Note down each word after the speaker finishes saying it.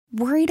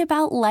Worried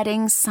about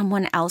letting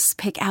someone else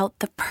pick out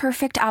the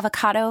perfect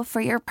avocado for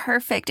your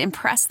perfect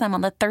impress them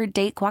on the third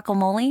date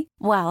guacamole?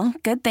 Well,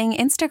 good thing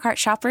Instacart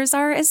shoppers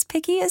are as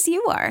picky as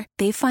you are.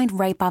 They find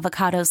ripe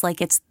avocados like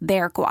it's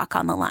their guac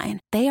on the line.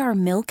 They are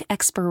milk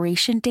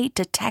expiration date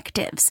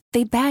detectives.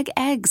 They bag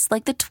eggs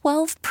like the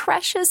 12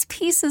 precious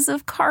pieces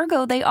of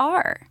cargo they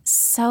are.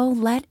 So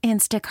let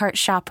Instacart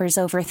shoppers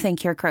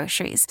overthink your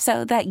groceries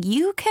so that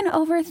you can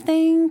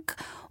overthink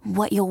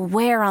what you'll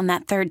wear on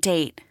that third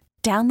date.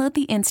 Download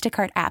the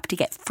Instacart app to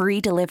get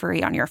free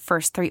delivery on your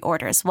first 3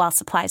 orders while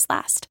supplies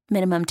last.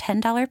 Minimum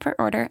 $10 per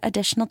order.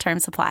 Additional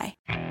terms apply.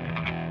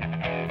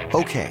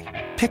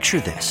 Okay, picture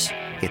this.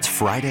 It's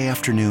Friday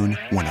afternoon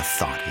when a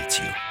thought hits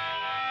you.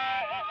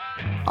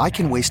 I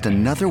can waste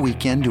another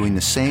weekend doing the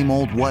same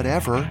old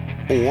whatever,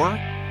 or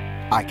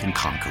I can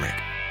conquer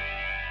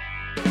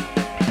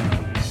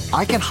it.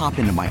 I can hop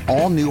into my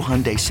all-new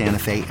Hyundai Santa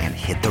Fe and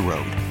hit the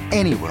road.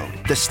 Any road.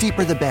 The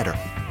steeper, the better.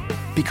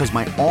 Because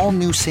my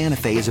all-new Santa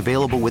Fe is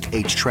available with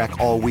H-Track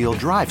all-wheel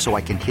drive, so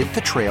I can hit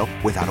the trail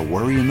without a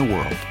worry in the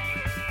world.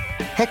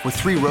 Heck, with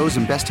 3 rows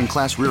and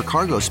best-in-class rear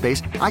cargo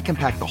space, I can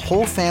pack the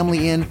whole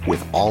family in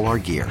with all our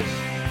gear.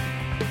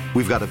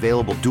 We've got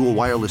available dual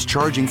wireless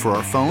charging for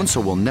our phones,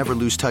 so we'll never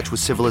lose touch with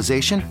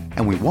civilization,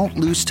 and we won't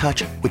lose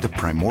touch with the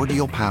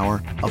primordial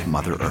power of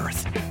Mother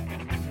Earth.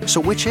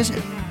 So which is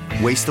it?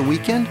 Waste the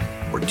weekend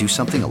or do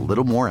something a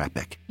little more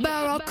epic?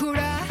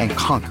 And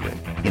conquer it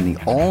in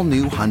the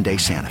all-new Hyundai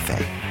Santa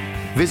Fe.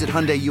 Visit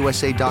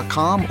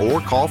HyundaiUSA.com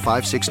or call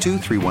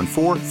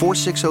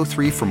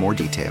 562-314-4603 for more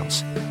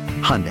details.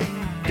 Hyundai,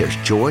 there's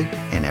joy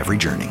in every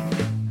journey.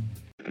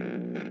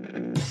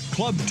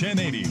 Club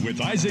 1080 with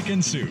Isaac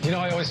and Sue. You know,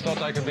 I always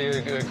felt I could be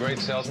a great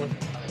salesman.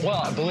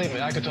 Well, believe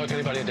me, I could talk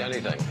anybody into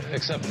anything,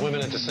 except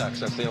women into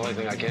sex. That's the only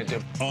thing I can't do.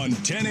 On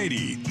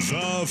 1080,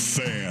 The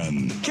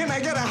Fan. Can I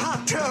get a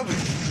hot tub?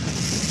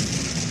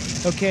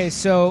 Okay,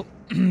 so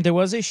there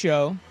was a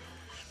show,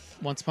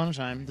 once upon a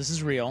time. This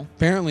is real.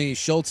 Apparently,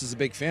 Schultz is a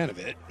big fan of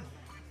it.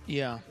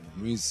 Yeah.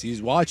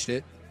 He's watched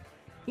it.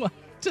 Well,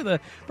 to the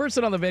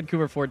person on the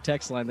Vancouver Ford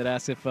text line that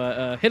asked if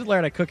Hitler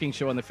had a cooking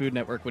show on the Food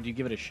Network, would you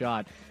give it a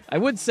shot? I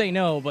would say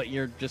no, but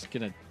you're just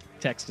going to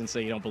text and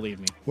say you don't believe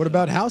me. What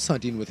about House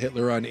Hunting with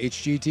Hitler on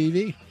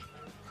HGTV?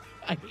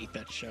 I hate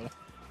that show.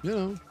 You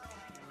know,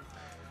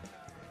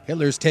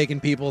 Hitler's taking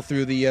people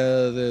through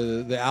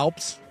the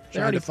Alps.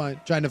 Trying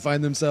to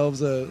find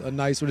themselves a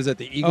nice, what is that,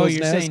 the Eagle's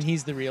Nest? Oh, you're saying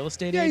he's the real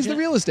estate agent? Yeah, he's the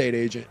real estate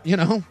agent, you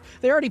know?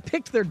 They already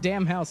picked their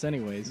damn house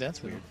anyways.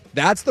 That's weird.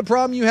 That's the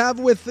problem you have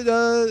with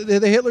the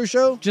Hitler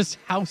show? Just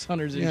house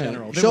hunters in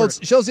general. Schultz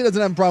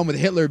doesn't have a problem with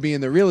Hitler being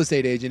the real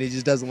estate agent. He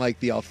just doesn't like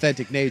the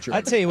authentic nature of it.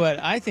 I tell you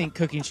what, I think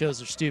cooking shows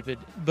are stupid.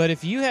 But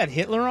if you had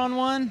Hitler on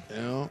one...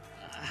 Yeah.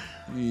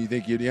 You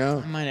think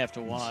I might have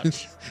to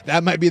watch.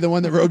 That might be the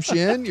one that ropes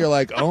you in? You're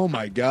like, oh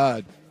my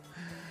God.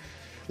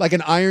 Like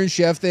an Iron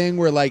Chef thing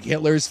where like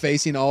Hitler's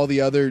facing all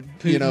the other,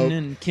 Putin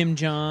and Kim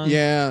Jong.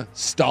 Yeah,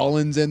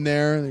 Stalin's in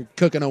there, they're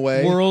cooking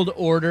away. World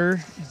order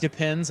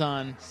depends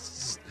on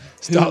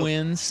who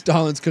wins.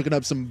 Stalin's cooking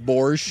up some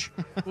borscht.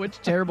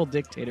 Which terrible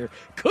dictator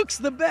cooks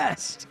the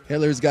best?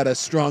 Hitler's got a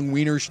strong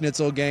Wiener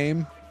Schnitzel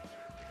game.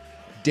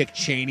 Dick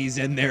Cheney's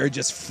in there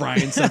just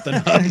frying something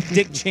up.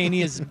 Dick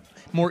Cheney is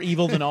more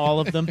evil than all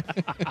of them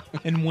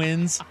and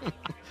wins.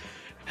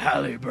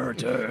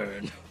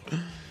 Halliburton.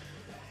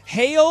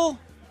 Heil,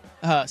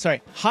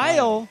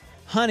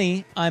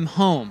 Honey, I'm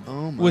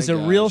Home was a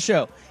real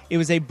show. It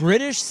was a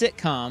British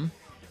sitcom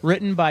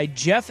written by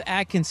Jeff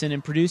Atkinson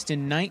and produced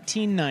in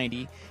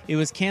 1990. It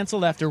was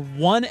canceled after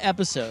 1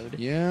 episode.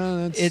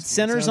 Yeah, it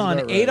centers on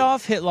right.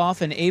 Adolf Hitler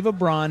and Eva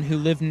Braun, who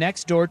live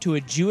next door to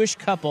a Jewish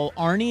couple,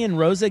 Arnie and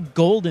Rosa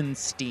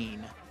Goldenstein.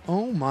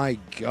 Oh, my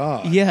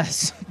God.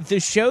 Yes. The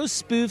show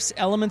spoofs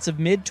elements of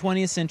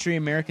mid-20th century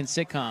American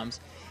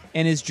sitcoms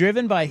and is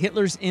driven by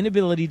Hitler's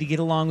inability to get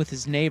along with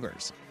his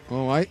neighbors.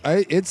 Oh,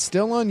 it's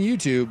still on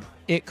YouTube.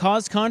 It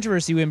caused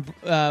controversy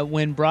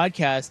when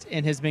broadcast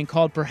and has been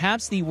called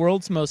perhaps the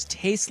world's most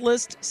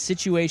tasteless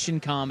situation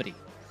comedy.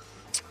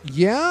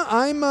 Yeah,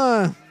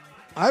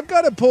 I've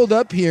got it pulled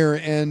up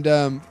here, and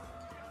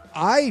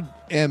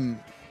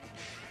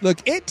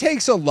look, it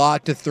takes a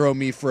lot to throw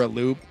me for a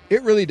loop.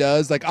 It really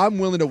does. Like, I'm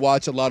willing to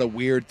watch a lot of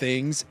weird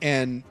things,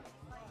 and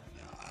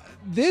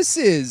this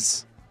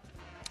is...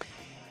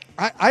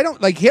 I don't...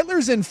 Like,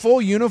 Hitler's in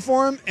full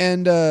uniform,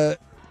 and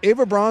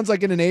Ava Braun's,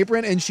 like, in an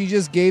apron, and she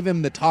just gave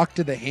him the talk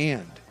to the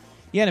hand.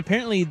 Yeah, and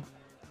apparently,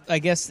 I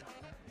guess,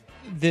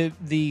 the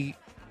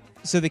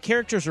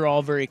characters are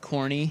all very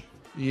corny.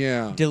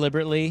 Yeah.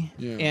 Deliberately.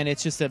 Yeah. And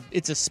it's just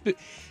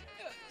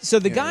So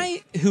the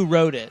guy who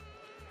wrote it,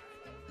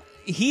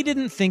 he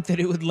didn't think that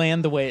it would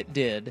land the way it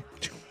did.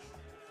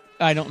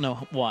 I don't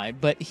know why,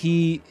 but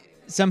he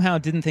somehow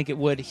didn't think it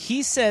would.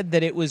 He said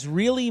that it was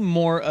really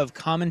more of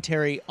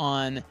commentary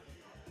on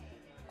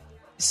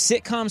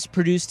sitcoms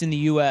produced in the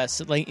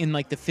U.S., like in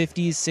like the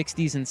 50s,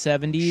 60s, and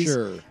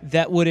 70s,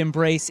 that would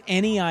embrace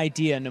any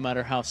idea, no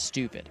matter how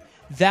stupid.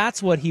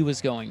 That's what he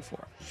was going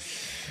for.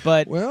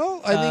 But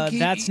I think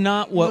that's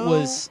not what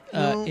was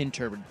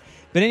interpreted.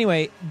 But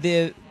anyway,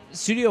 the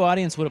studio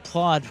audience would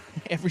applaud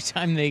every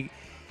time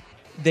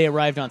they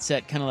arrived on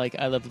set, kind of like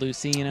I Love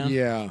Lucy, you know?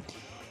 Yeah.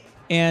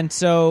 And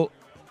so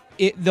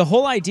the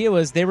whole idea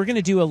was they were going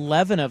to do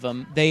 11 of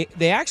them. They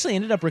actually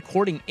ended up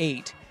recording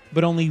 8,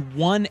 but only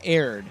 1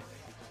 aired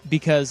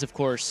because, of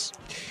course,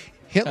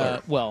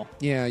 Hitler.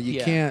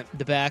 You can't.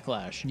 The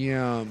backlash.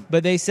 Yeah.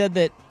 But they said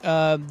that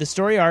the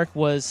story arc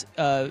was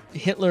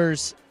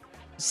Hitler's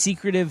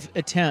secretive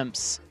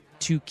attempts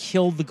to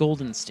kill the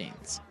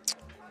Goldensteins.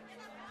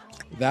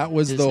 That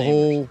was His the neighbors.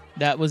 whole.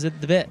 That was the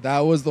bit. That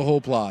was the whole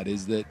plot.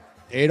 Is that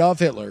Adolf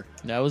Hitler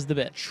That was the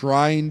bit.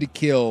 trying to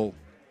kill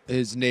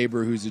his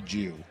neighbor who's a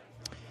Jew.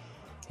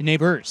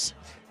 Neighbors.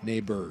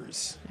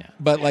 Yeah.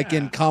 But like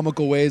in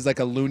comical ways, like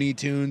a Looney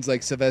Tunes,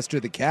 like Sylvester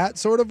the Cat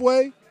sort of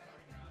way.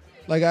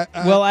 Like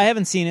I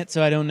haven't seen it,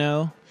 so I don't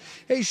know.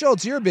 Hey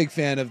Schultz, you're a big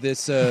fan of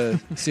this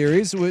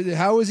series.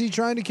 How was he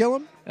trying to kill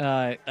him?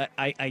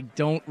 I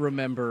don't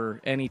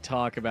remember any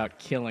talk about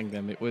killing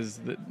them. It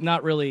was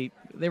not really.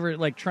 They were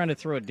like trying to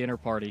throw a dinner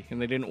party,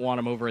 and they didn't want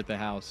him over at the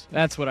house.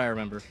 That's what I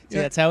remember. See,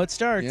 that's how it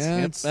starts.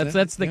 Yeah,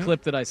 That's the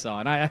clip that I saw,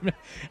 and I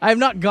have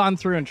not gone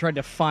through and tried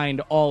to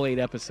find all 8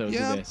 episodes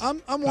of this. I'm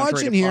contrary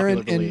watching to here, popular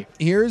and belief.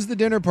 here's the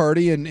dinner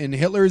party, and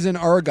Hitler's in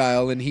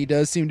Argyle, and he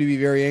does seem to be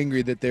very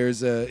angry that there's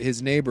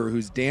his neighbor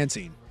who's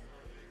dancing.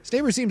 His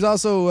neighbor seems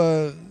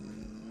also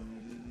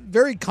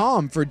very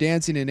calm for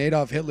dancing in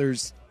Adolf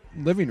Hitler's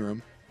living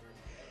room.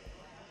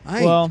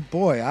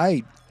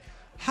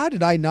 How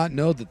did I not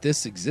know that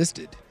this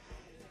existed?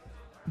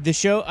 The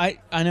show, I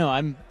know,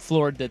 I'm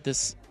floored that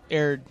this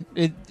aired.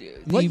 It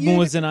What even year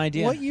was did- an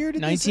idea. What year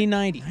did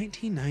 1990.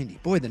 1990.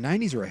 Boy, the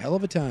 90s were a hell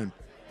of a time.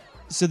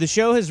 So the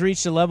show has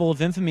reached a level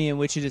of infamy in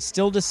which it is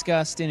still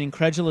discussed in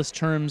incredulous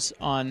terms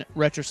on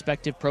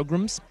retrospective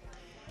programs.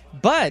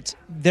 But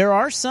there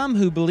are some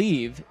who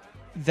believe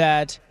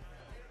that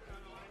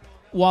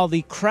while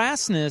the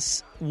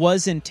crassness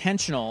was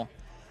intentional,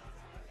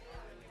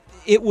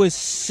 it was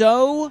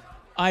so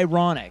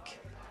ironic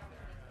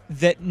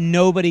that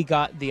nobody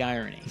got the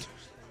irony.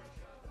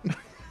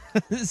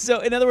 So,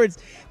 in other words,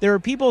 there are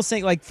people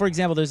saying, like, for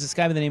example, there's this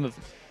guy by the name of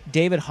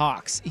David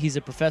Hawkes. He's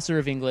a professor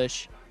of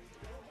English,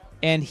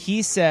 and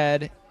he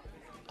said,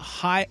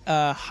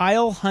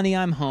 Heil, honey,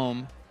 I'm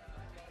home.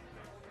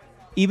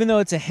 Even though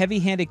it's a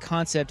heavy-handed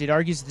concept, it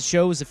argues that the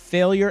show was a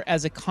failure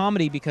as a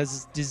comedy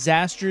because it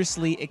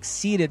disastrously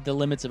exceeded the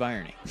limits of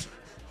irony.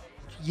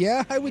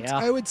 Yeah,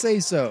 I would say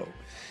so.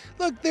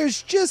 Look,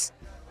 there's just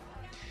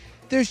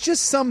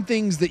some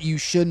things that you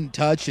shouldn't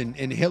touch, and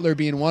Hitler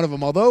being one of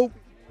them. Although,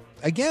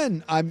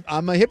 again, I'm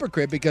a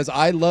hypocrite because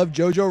I love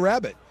Jojo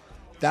Rabbit.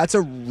 That's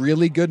a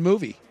really good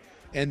movie,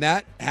 and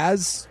that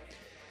has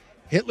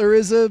Hitler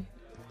as a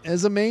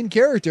main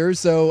character.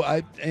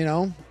 So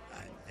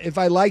if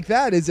I like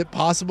that, is it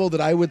possible that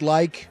I would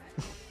like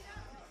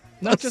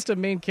Not just a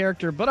main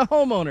character, but a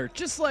homeowner,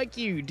 just like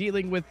you,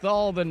 dealing with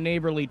all the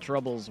neighborly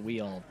troubles we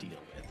all deal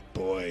with.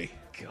 Boy,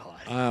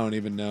 God. I don't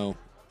even know.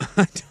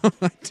 I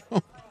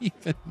don't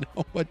even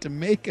know what to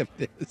make of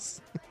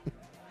this.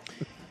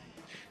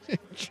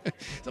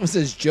 Someone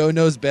says Joe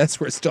knows best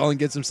where Stalin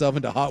gets himself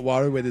into hot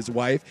water with his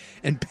wife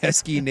and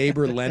pesky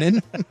neighbor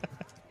Lenin.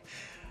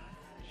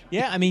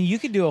 Yeah, I mean, you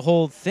could do a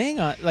whole thing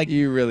on, like,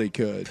 You really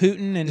could.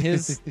 Putin and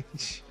his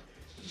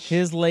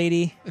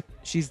lady.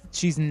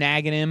 She's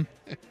nagging him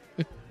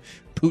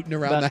Putin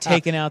around about the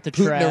taking out the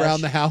Putin trash.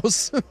 around the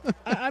house.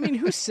 I mean,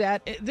 who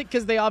sat...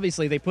 Because they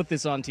put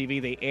this on TV.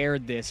 They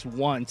aired this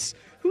once.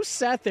 Who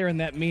sat there in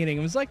that meeting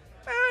and was like,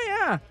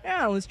 oh,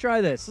 yeah, let's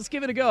try this. Let's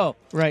give it a go.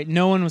 Right.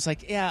 No one was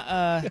like,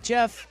 yeah,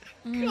 Jeff,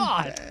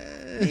 God.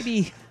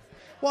 maybe.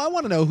 Well, I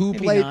want to know who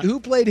Maybe played not. who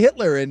played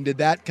Hitler, and did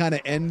that kind of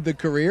end the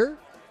career?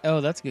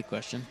 Oh, that's a good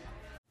question.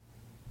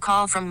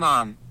 Call from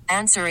mom.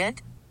 Answer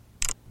it.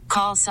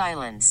 Call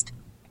silenced.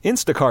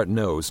 Instacart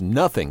knows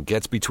nothing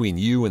gets between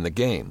you and the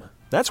game.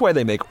 That's why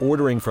they make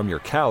ordering from your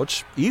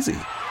couch easy.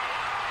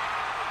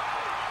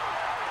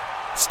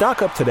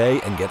 Stock up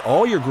today and get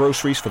all your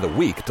groceries for the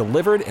week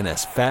delivered in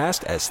as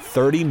fast as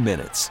 30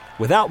 minutes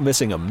without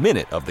missing a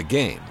minute of the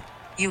game.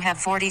 You have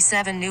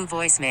 47 new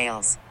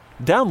voicemails.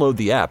 Download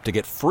the app to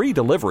get free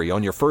delivery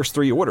on your first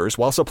 3 orders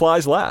while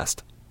supplies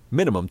last.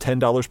 Minimum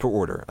 $10 per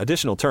order.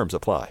 Additional terms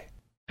apply.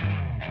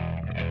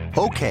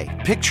 Okay,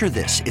 picture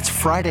this. It's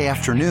Friday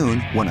afternoon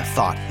when a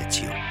thought hits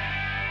you.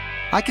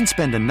 I can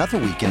spend another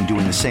weekend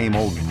doing the same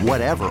old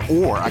whatever,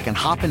 or I can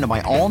hop into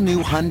my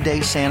all-new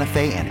Hyundai Santa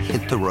Fe and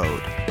hit the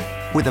road.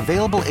 With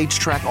available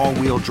H-Track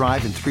all-wheel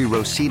drive and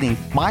 3-row seating,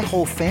 my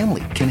whole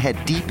family can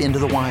head deep into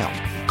the wild.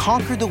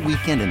 Conquer the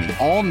weekend in the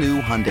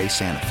all-new Hyundai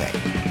Santa Fe.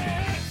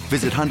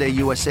 Visit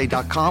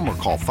HyundaiUSA.com or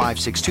call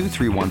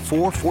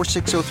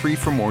 562-314-4603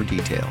 for more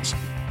details.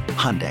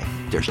 Hyundai,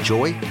 there's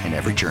joy in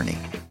every journey.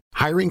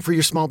 Hiring for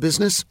your small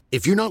business?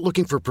 If you're not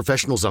looking for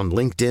professionals on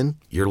LinkedIn,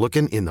 you're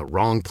looking in the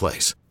wrong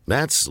place.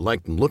 That's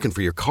like looking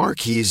for your car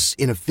keys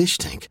in a fish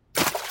tank.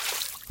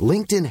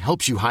 LinkedIn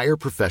helps you hire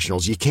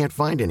professionals you can't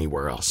find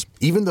anywhere else,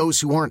 even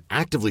those who aren't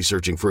actively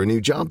searching for a new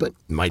job but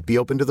might be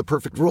open to the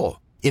perfect role.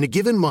 In a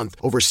given month,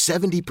 over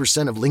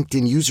 70% of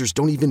LinkedIn users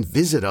don't even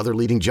visit other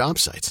leading job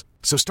sites.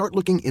 So start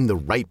looking in the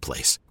right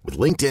place. With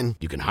LinkedIn,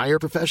 you can hire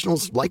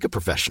professionals like a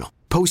professional.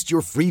 Post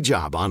your free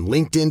job on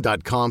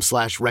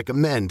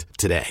linkedin.com/recommend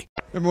today.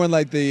 Remember when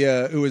like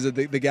who was it,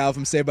 the gal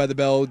from Saved by the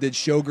Bell did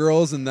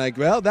Showgirls, and like,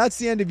 well, that's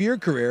the end of your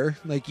career.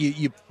 Like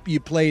you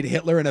played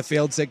Hitler in a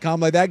failed sitcom.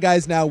 Like that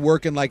guy's now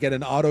working like at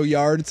an auto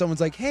yard, and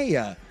someone's like,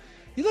 hey,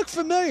 you look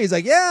familiar. He's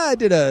like, yeah, I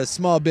did a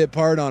small bit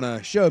part on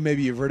a show.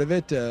 Maybe you've heard of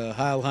it,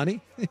 Heil Honey.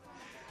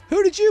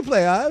 Who did you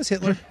play? I was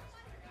Hitler.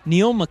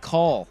 Neil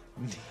McCall.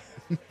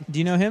 Do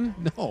you know him?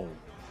 No.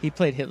 He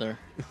played Hitler.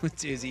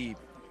 Is he?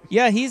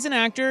 Yeah, he's an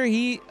actor.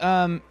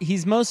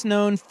 He's most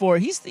known for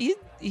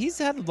he's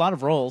had a lot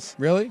of roles.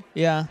 Really?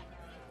 Yeah.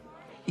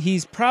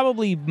 He's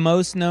probably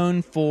most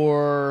known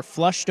for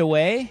Flushed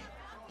Away.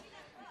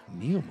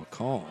 Neil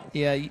McCall.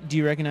 Yeah, do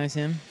you recognize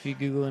him if you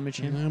Google image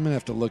him? I'm gonna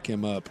have to look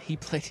him up. He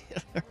played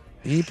Hitler.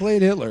 He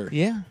played Hitler.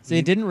 Yeah, so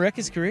it didn't wreck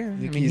his career. I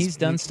mean, he's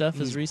done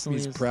stuff as recently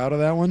as... He's proud of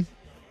that one?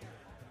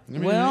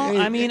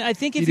 I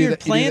think if you're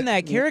playing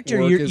that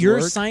character,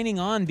 you're signing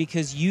on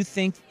because you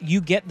think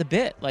you get the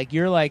bit. Like,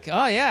 you're like,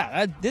 oh,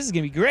 yeah, this is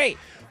going to be great.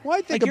 Well,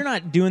 I think you're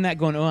not doing that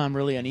going, oh, I'm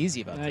really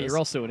uneasy about this. You're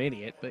also an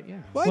idiot, but yeah.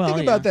 Well, I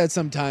think about that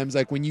sometimes,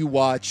 like when you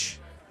watch,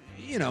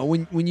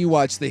 when you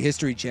watch the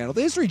History Channel.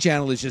 The History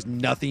Channel is just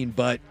nothing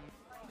but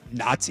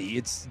Nazi.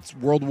 It's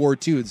World War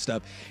II and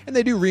stuff. And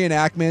they do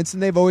reenactments,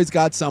 and they've always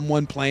got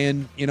someone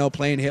playing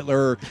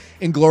Hitler or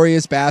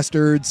Inglourious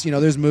Bastards.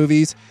 There's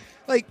movies.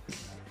 Like,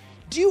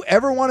 do you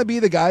ever want to be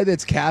the guy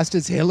that's cast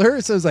as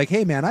Hitler? So it's like,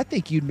 hey, man, I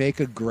think you'd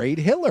make a great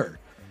Hitler.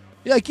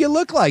 Like, you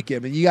look like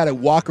him, and you got to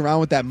walk around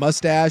with that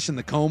mustache and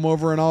the comb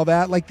over and all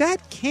that. Like,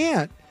 that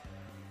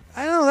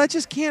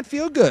just can't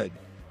feel good.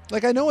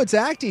 Like, I know it's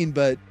acting,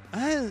 but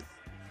I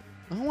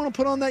don't want to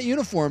put on that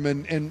uniform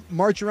and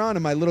march around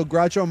in my little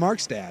Groucho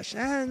Marx stash.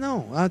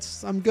 No,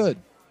 I'm good.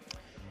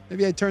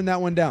 Maybe I turn that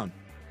one down.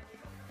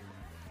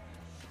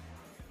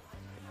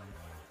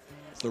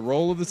 It's the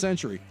role of the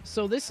century.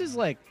 So this is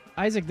like,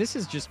 Isaac, this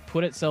has just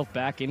put itself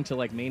back into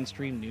like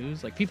mainstream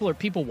news. Like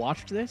people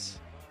watched this.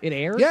 It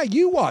aired. Yeah,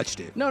 you watched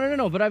it.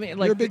 No. But I mean,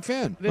 like, you're a big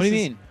fan. What do you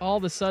mean? All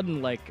of a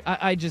sudden, like,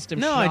 I just am.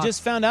 No, shocked. I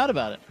just found out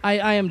about it.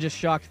 I am just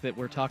shocked that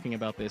we're talking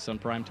about this on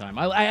primetime.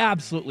 I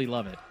absolutely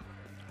love it.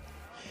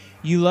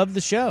 You love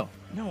the show.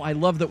 No, I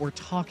love that we're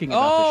talking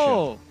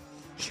about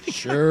the show.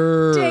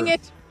 Sure. Dang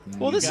it.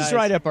 Well, this is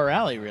right up our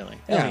alley, really.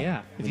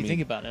 Yeah. If you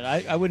think about it,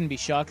 I wouldn't be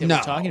shocked that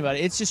we're talking about it.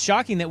 It's just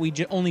shocking that we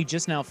only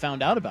just now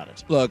found out about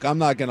it. Look, I'm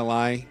not going to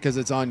lie, because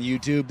it's on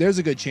YouTube. There's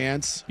a good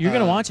chance. You're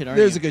going to watch it, aren't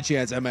you? There's a good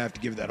chance I'm going to have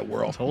to give that a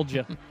whirl. Told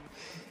you.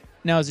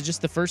 Now, is it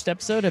just the first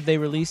episode? Have they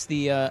released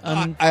the...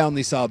 I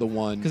only saw the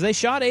one. Because they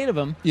shot 8 of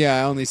them.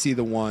 Yeah, I only see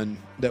the one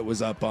that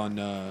was up on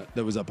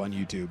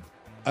YouTube.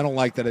 I don't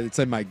like that it's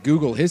in my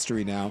Google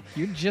history now.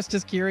 You're just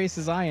as curious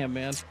as I am,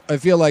 man. I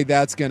feel like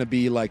that's going to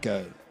be like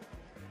the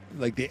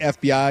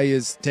FBI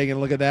is taking a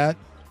look at that.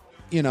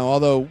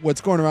 Although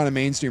what's going around in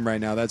mainstream right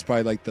now, that's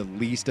probably like the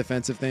least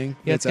offensive thing.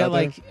 Yeah, it's got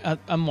like,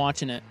 I'm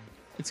watching it.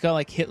 It's got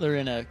like Hitler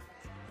in a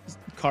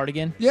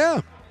cardigan.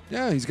 Yeah.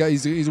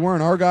 He's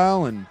wearing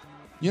Argyle and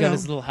He's got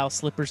his little house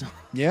slippers on.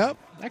 Yep.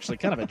 Actually,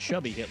 kind of a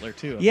chubby Hitler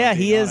too. Yeah,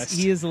 he is. Honest.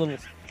 He is a little.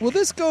 Well,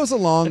 this goes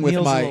along with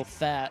a little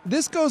fat.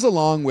 This goes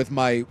along with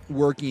my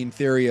working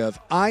theory of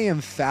I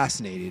am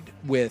fascinated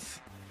with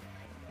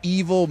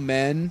evil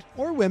men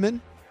or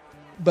women,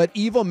 but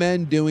evil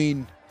men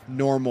doing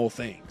normal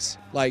things.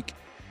 Like,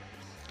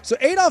 so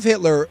Adolf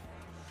Hitler,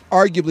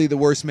 arguably the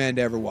worst man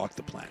to ever walk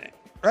the planet,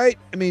 right?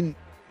 I mean,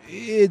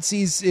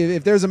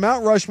 if there's a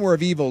Mount Rushmore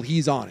of evil,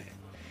 he's on it.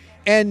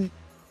 And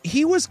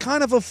he was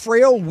kind of a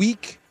frail,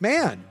 weak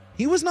man.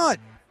 He was not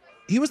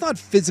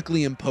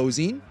physically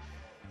imposing.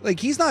 Like,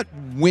 he's not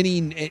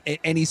winning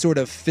any sort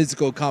of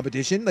physical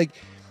competition. Like,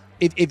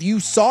 if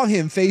you saw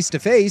him face to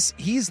face,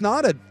 he's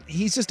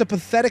just a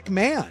pathetic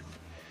man.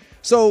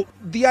 So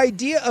the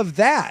idea of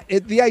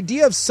the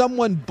idea of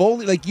someone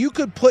bullying, like, you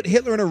could put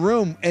Hitler in a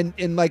room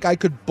and like I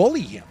could bully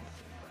him.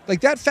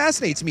 Like, that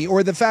fascinates me.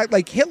 Or the fact,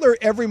 like, Hitler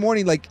every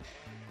morning, like,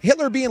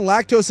 Hitler being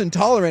lactose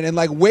intolerant and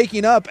like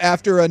waking up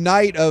after a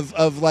night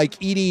of like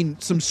eating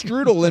some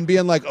strudel and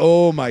being like,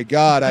 oh my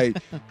God, I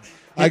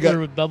got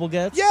with bubble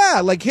guts.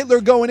 Yeah, like Hitler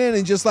going in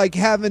and just like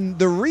having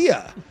the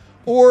Rhea,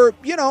 or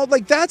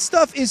like that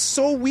stuff is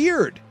so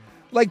weird.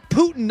 Like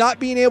Putin not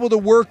being able to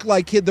work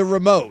like the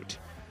remote.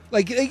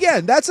 Like,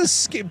 again,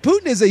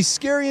 Putin is a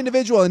scary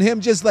individual, and him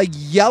just like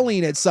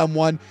yelling at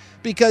someone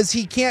because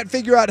he can't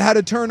figure out how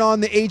to turn on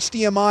the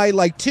HDMI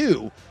like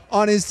 2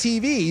 on his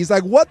TV. He's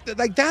like, what?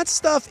 Like, that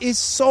stuff is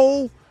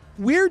so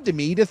weird to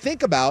me to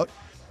think about.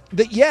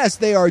 That, yes,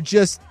 they are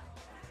just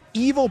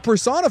evil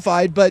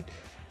personified, but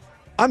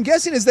I'm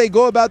guessing as they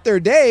go about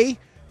their day,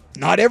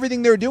 not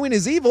everything they're doing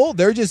is evil.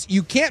 They're just,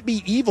 you can't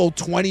be evil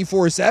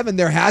 24/7.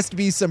 There has to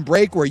be some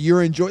break where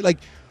you're enjoying. Like,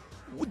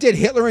 did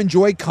Hitler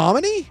enjoy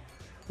comedy?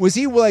 Was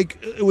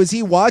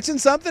he watching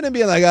something and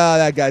being like,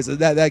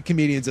 that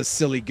comedian's a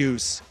silly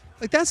goose?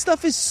 Like, that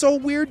stuff is so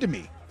weird to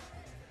me.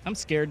 I'm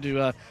scared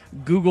to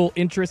Google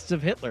interests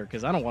of Hitler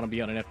because I don't want to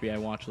be on an FBI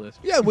watch list.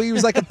 Yeah, well, he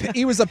was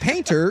he was a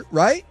painter,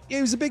 right?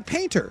 He was a big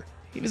painter.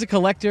 He was a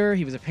collector.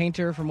 He was a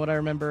painter, from what I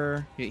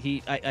remember.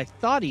 I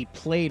thought he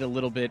played a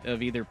little bit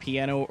of either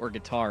piano or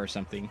guitar or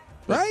something.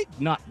 Right?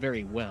 Not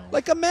very well.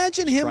 Like,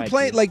 imagine him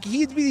playing. Like,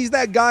 he's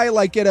that guy,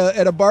 like,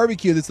 at a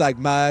barbecue that's like,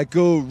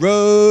 Michael,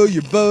 row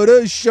your boat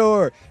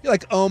ashore. You're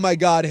like, oh, my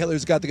God,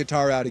 Hitler's got the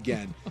guitar out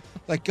again.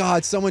 Like,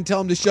 God, someone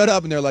tell him to shut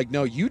up. And they're like,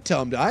 no, you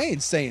tell him to. I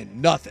ain't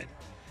saying nothing.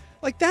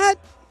 Like, that,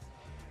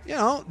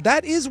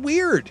 that is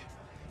weird.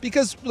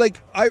 Because, like,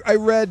 I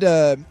read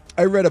a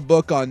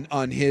book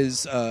on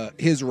his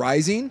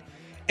rising.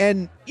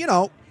 And,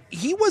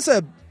 he was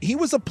a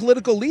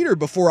political leader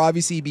before,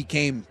 obviously, he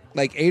became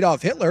like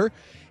Adolf Hitler.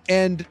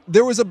 And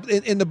there was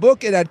in the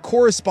book, it had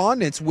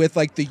correspondence with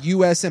like the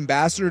U.S.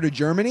 ambassador to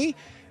Germany.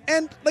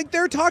 And like,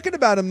 they're talking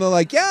about him.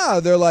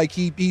 They're like,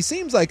 he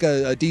seems like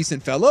a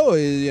decent fellow,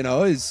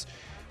 is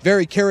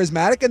very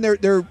charismatic. And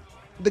the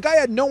guy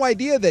had no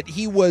idea that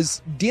he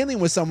was dealing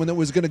with someone that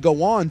was going to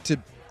go on to,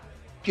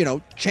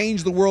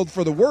 change the world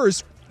for the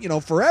worse,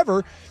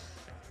 forever.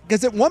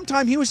 Because at one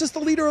time he was just the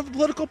leader of a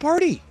political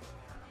party.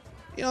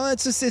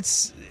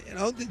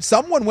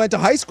 Someone went to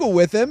high school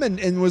with him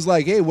and was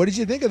like, hey, what did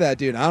you think of that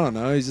dude? I don't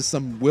know. He's just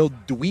some Will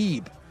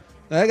dweeb.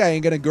 That guy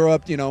ain't going to grow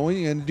up,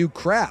 and do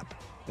crap.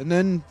 And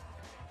then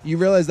you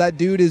realize that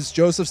dude is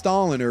Joseph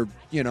Stalin or,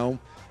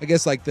 I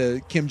guess like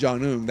the Kim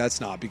Jong-un.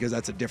 That's not, because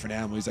that's a different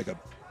animal. He's like a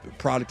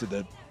product of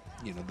the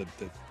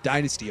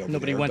dynasty over there.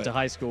 Nobody went to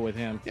high school with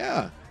him.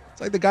 Yeah.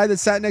 It's like the guy that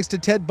sat next to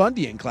Ted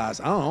Bundy in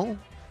class. I don't know.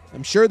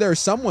 I'm sure there's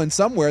someone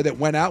somewhere that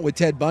went out with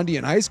Ted Bundy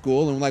in high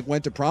school and like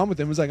went to prom with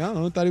him. Was like, I don't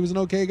know, thought he was an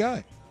okay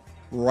guy.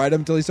 Right up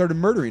until he started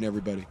murdering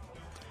everybody.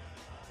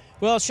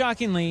 Well,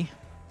 shockingly,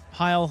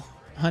 Heil,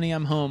 Honey,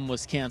 I'm Home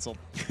was canceled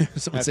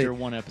after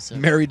one episode.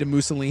 Married to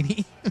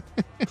Mussolini.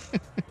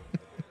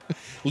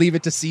 Leave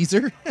it to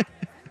Caesar.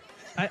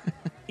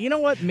 You know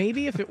what?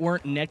 Maybe if it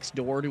weren't next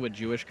door to a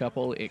Jewish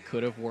couple, it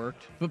could have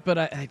worked. But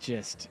I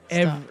just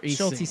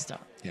Schulte,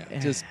 stop. Yeah,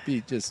 just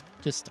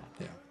stop.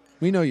 Yeah,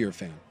 we know you're a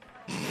fan.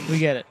 We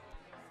get it.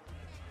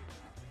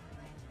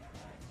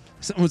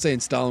 Someone was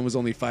saying Stalin was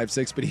only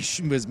 5'6", but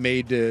he was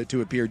made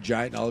to appear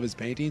giant in all of his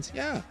paintings.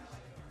 Yeah.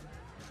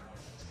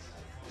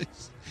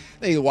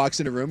 Then he walks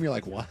in a room, you're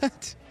like, what?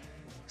 What's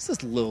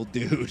this little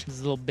dude?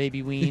 His little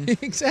baby ween.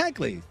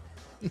 Exactly.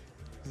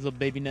 His little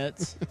baby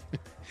nuts.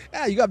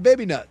 Yeah, you got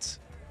baby nuts.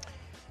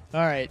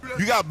 All right.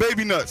 You got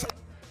baby nuts.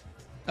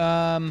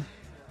 Where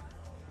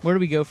do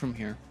we go from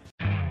here?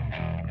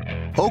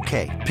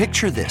 Okay,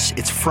 picture this.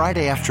 It's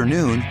Friday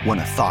afternoon when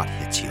a thought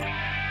hits you.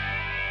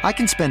 I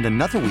can spend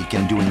another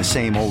weekend doing the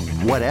same old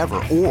whatever,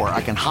 or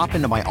I can hop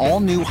into my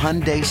all-new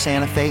Hyundai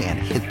Santa Fe and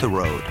hit the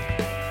road.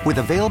 With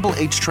available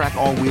H-Track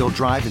all-wheel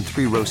drive and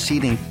 3-row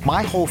seating,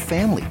 my whole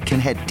family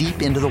can head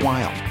deep into the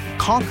wild.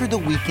 Conquer the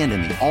weekend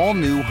in the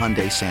all-new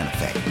Hyundai Santa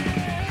Fe.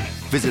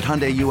 Visit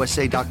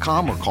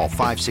HyundaiUSA.com or call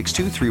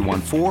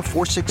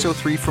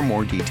 562-314-4603 for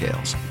more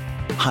details.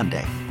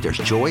 Hyundai, there's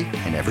joy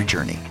in every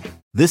journey.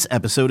 This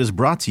episode is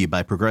brought to you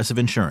by Progressive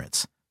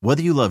Insurance.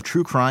 Whether you love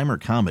true crime or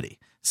comedy,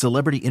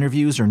 celebrity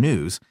interviews or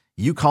news,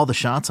 you call the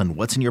shots on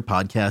what's in your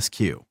podcast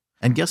queue.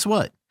 And guess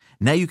what?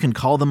 Now you can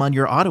call them on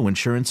your auto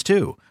insurance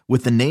too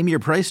with the Name Your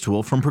Price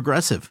tool from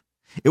Progressive.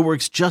 It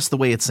works just the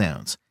way it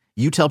sounds.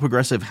 You tell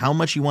Progressive how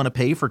much you want to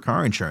pay for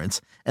car insurance,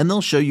 and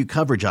they'll show you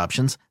coverage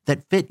options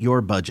that fit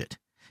your budget.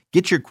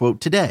 Get your quote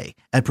today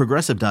at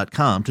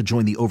Progressive.com to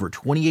join the over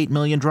 28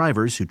 million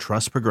drivers who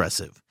trust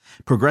Progressive.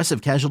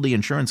 Progressive Casualty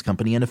Insurance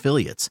Company and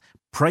Affiliates.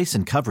 Price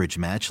and coverage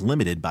match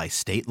limited by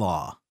state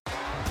law.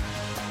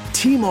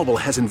 T-Mobile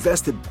has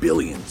invested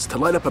billions to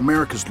light up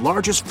America's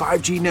largest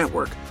 5G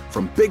network,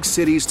 from big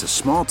cities to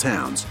small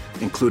towns,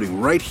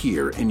 including right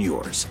here in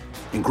yours.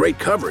 And great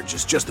coverage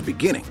is just the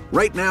beginning.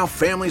 Right now,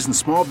 families and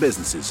small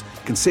businesses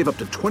can save up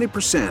to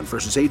 20%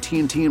 versus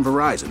AT&T and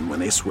Verizon when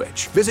they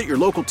switch. Visit your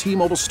local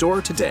T-Mobile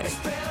store today.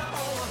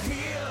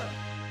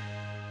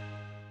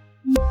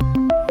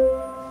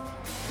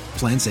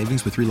 Plan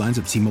savings with 3 lines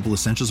of T-Mobile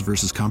Essentials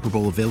versus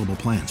comparable available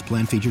plans.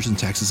 Plan features and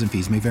taxes and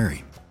fees may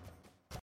vary.